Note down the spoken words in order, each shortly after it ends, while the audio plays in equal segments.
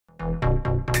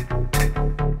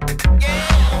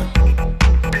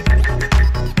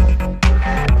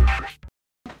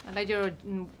like your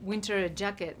winter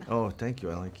jacket. Oh, thank you.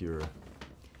 I like your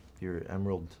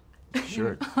emerald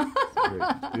shirt.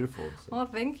 It's beautiful. Oh,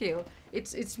 thank you.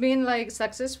 It's been like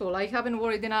successful. I haven't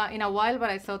worn it in a while, but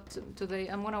I thought today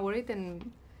I'm gonna wear it,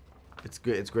 and it's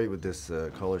good. It's great with this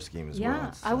color scheme as well.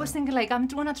 Yeah, I was thinking like I'm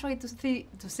gonna try to see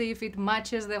if it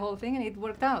matches the whole thing, and it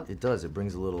worked out. It does. It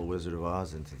brings a little Wizard of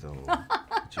Oz into the whole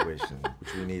situation,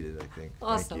 which we needed, I think.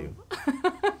 Awesome. Thank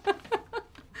you.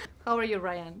 How are you,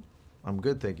 Ryan? I'm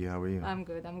good, thank you. How are you? I'm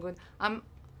good. I'm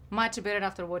much better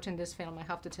after watching this film, I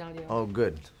have to tell you. Oh,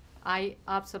 good. I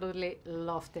absolutely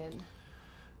loved it.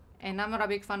 And I'm not a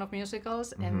big fan of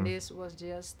musicals, and this was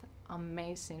just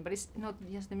amazing. But it's not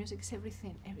just the music, it's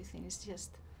everything. Everything is just...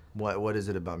 What is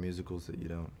it about musicals that you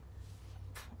don't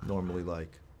normally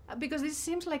like? Because this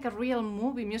seems like a real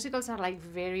movie. Musicals are like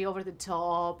very over the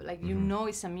top, like you know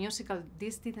it's a musical.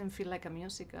 This didn't feel like a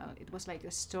musical. It was like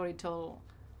a story told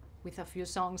with a few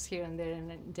songs here and there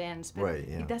and a dance, but right,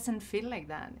 yeah. It doesn't feel like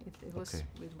that. It was okay.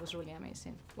 It was really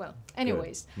amazing. Well,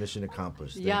 anyways. Good. Mission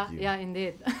accomplished. Yeah, Thank you. yeah,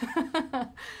 indeed.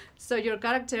 So your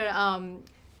character,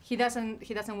 he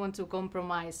doesn't want to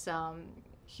compromise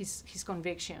his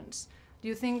convictions. Do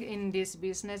you think in this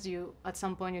business you at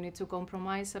some point you need to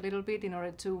compromise a little bit in order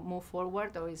to move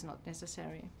forward, or is not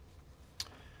necessary?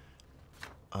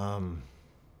 I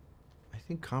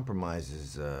think compromise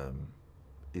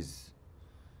is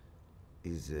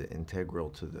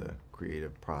integral to the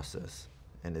creative process,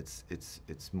 and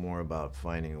it's more about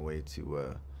finding a way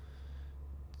to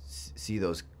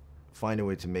find a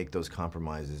way to make those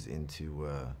compromises into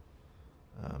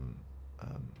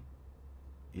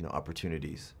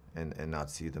opportunities, and not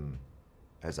see them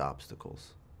as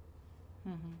obstacles.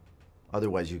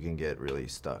 Otherwise, you can get really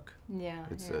stuck. Yeah,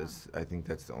 I think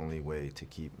that's the only way to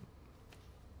keep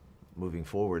moving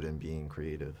forward and being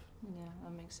creative. Yeah,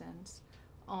 that makes sense.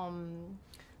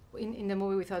 In the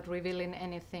movie, without revealing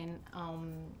anything,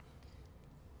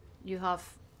 you have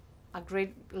a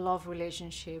great love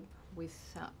relationship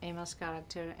with Emma's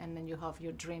character, and then you have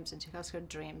your dreams, and she has her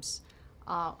dreams.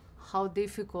 How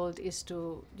difficult is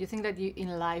do you think that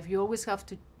in life you always have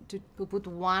to put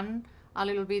one a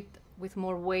little bit with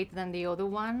more weight than the other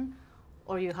one,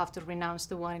 or you have to renounce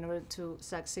the one in order to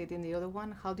succeed in the other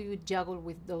one? How do you juggle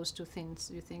with those two things?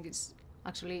 Do you think it's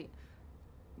actually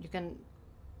you can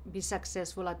be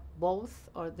successful at both,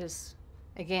 or there's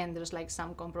like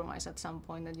some compromise at some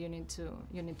point that you need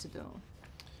to do?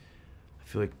 I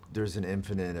feel like there's an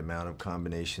infinite amount of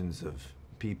combinations of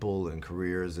people and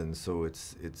careers, and so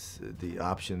it's the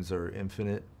options are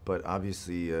infinite. But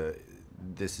obviously,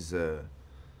 this is a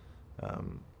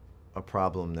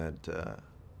problem that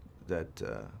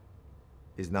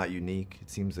is not unique. It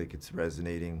seems like it's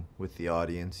resonating with the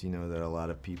audience. You know, that a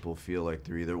lot of people feel like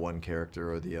they're either one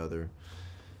character or the other.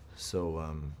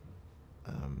 So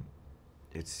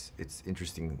it's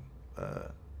interesting,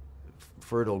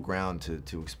 fertile ground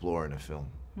to explore in a film.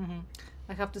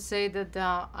 I have to say that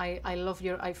I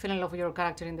fell in love with your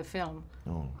character in the film.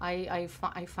 Oh. I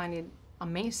find it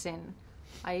amazing.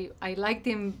 I liked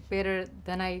him better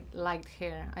than I liked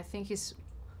her.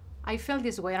 I felt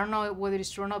this way. I don't know whether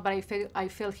it's true or not, but I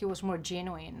felt he was more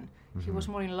genuine. He was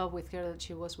more in love with her than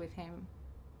she was with him.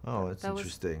 Oh, that's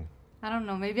interesting. I don't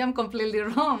know. Maybe I'm completely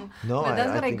wrong. No, but that's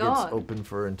what I think got. It's open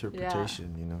for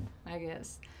interpretation. Yeah, you know. I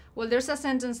guess. Well, there's a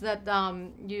sentence that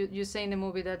you say in the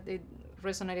movie that it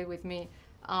resonated with me.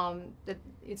 That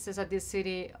it says that this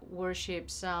city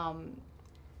worships.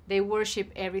 They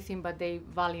worship everything, but they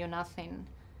value nothing.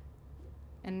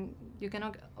 And you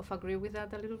cannot agree with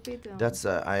that a little bit? That's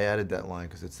I added that line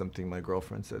because it's something my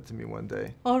girlfriend said to me one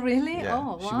day. Oh, really? Yeah.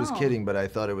 Oh, wow. She was kidding, but I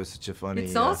thought it was such a funny...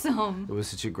 It's awesome. It was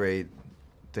such a great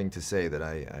thing to say that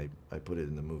I put it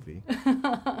in the movie.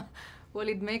 Well,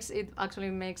 it actually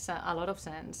makes a lot of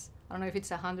sense. I don't know if it's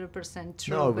 100%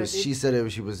 true. No, she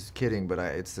said she was kidding, but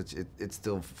there's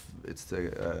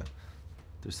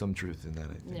some truth in that,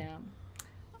 I think. Yeah.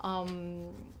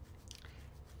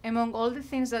 Among all the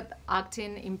things that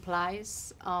acting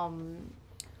implies,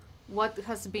 what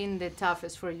has been the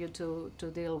toughest for you to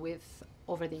deal with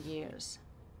over the years?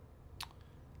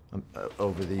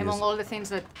 Over the years? Among all the things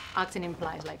that acting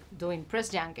implies, like doing press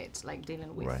junkets, like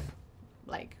dealing with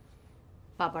like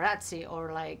paparazzi,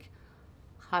 or like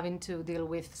having to deal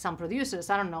with some producers,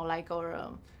 I don't know, like,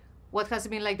 or what has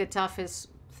been like the toughest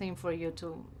thing for you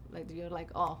to, like, you're like,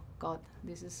 oh God,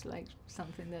 this is like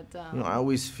something that... I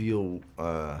always feel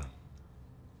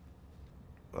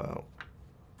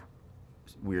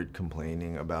weird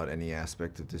complaining about any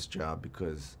aspect of this job,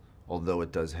 because although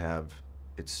it does have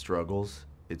its struggles,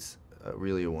 it's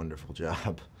really a wonderful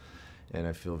job, and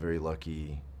I feel very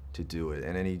lucky to do it.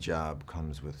 And any job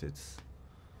comes with its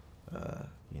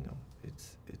you know,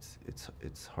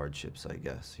 it's hardships, I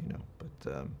guess, you know.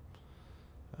 But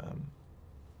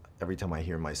every time I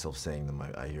hear myself saying them,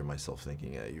 I hear myself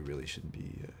thinking, you really shouldn't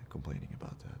be complaining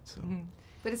about that. So. Mm-hmm.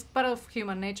 But it's part of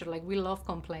human nature. Like, we love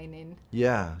complaining.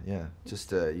 Yeah, yeah.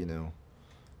 Just you know,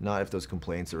 not if those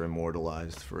complaints are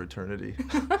immortalized for eternity.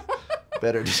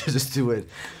 Better to just do it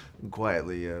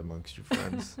quietly amongst your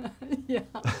friends. Yeah.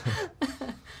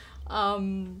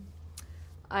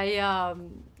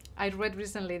 I read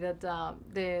recently that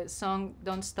the song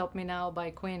 "Don't Stop Me Now" by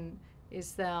Queen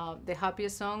is the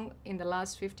happiest song in the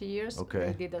last 50 years. Okay.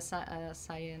 They did a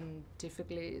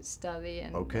scientifically study,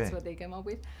 and Okay. that's what they came up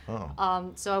with.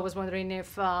 Oh. So I was wondering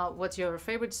if what's your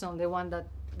favorite song, the one that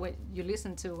you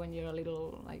listen to when you're a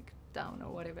little like down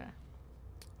or whatever.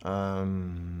 I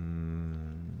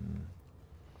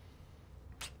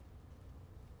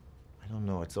don't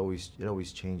know. It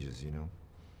always changes, you know.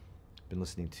 Been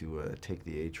listening to Take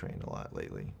the A Train a lot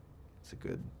lately. It's a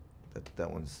good, that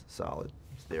one's solid.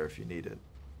 It's there if you need it.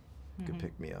 You can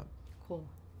pick me up. Cool.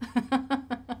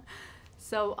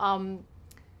 So,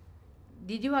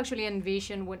 did you actually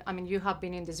envision you have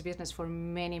been in this business for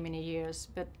many, many years,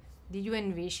 but did you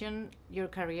envision your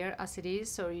career as it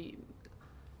is, or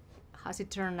has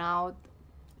it turned out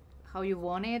how you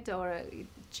want it, or it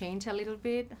changed a little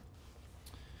bit?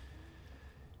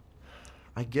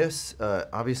 I guess,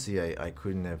 obviously, I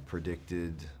couldn't have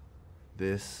predicted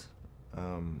this,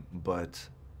 but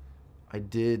I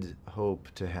did hope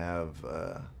to have,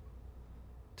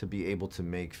 to be able to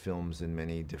make films in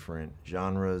many different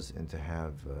genres and to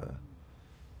have,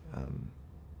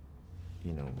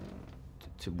 you know,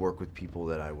 to work with people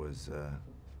that I was,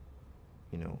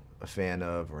 you know, a fan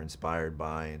of or inspired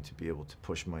by, and to be able to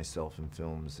push myself in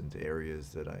films into areas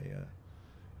that I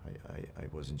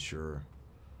wasn't sure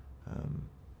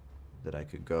that I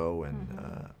could go, and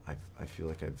I feel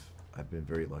like I've been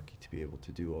very lucky to be able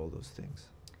to do all those things.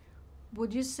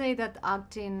 Would you say that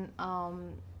acting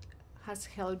has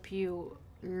helped you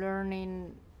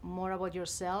learning more about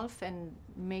yourself and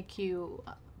make you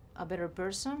a better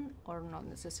person, or not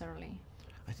necessarily?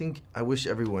 I think I wish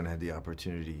everyone had the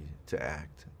opportunity to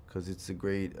act, because it's a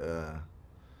great,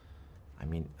 I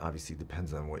mean, obviously it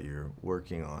depends on what you're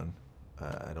working on.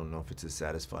 I don't know if it's as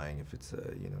satisfying if it's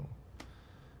a, you know,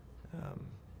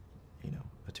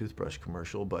 a toothbrush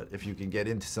commercial, but if you can get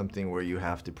into something where you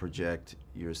have to project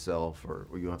yourself, or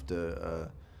you have to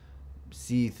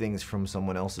see things from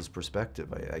someone else's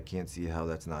perspective, I can't see how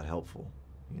that's not helpful.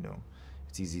 You know,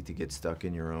 it's easy to get stuck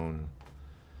in your own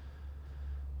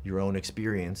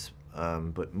experience,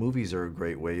 but movies are a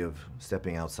great way of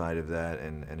stepping outside of that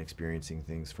and experiencing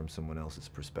things from someone else's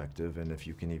perspective. And if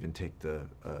you can even take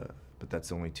but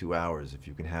that's only 2 hours. If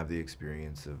you can have the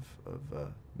experience of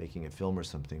making a film or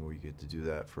something where you get to do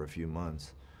that for a few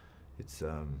months, it's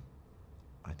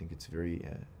I think it's very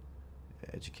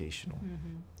educational.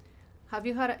 Mm-hmm. Have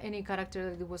you had any character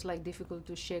that it was like difficult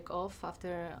to shake off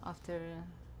after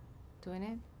doing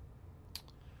it?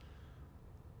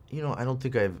 You know, I don't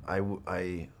think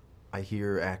I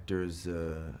hear actors,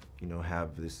 you know,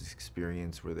 have this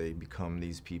experience where they become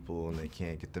these people and they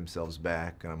can't get themselves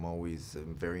back, and I'm always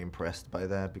very impressed by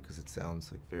that, because it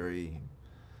sounds like very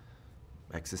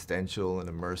existential and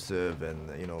immersive,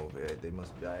 and you know, they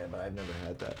must be, but I've never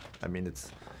had that. I mean,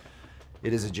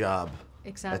 it is a job.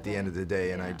 Exactly. At the end of the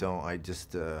day, and yeah.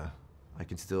 I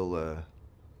can still,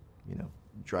 you know,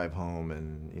 drive home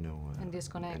and, you know, and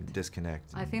disconnect.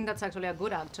 I think that's actually a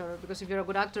good actor, because if you're a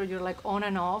good actor, you're like on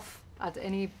and off at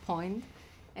any point,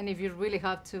 and if you really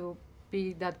have to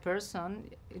be that person,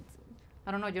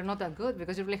 I don't know, you're not that good,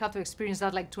 because you really have to experience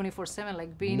that like 24/7,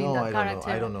 like being in that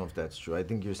character. I don't know if that's true. I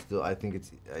think you're still. I think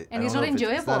it's. And it's not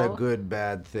enjoyable. It's not a good,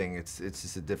 bad thing. It's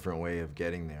just a different way of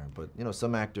getting there. But you know,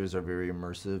 some actors are very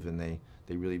immersive, and they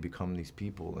really become these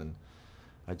people, and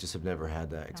I just have never had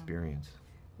that experience.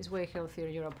 It's way healthier,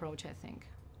 your approach, I think.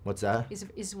 What's that?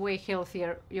 It's way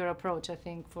healthier, your approach, I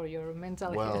think, for your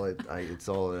mental health. Well, it's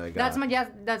all that I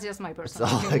got. That's just my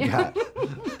personal opinion. That's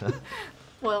all I got.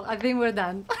 Well, I think we're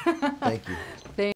done. Thank you.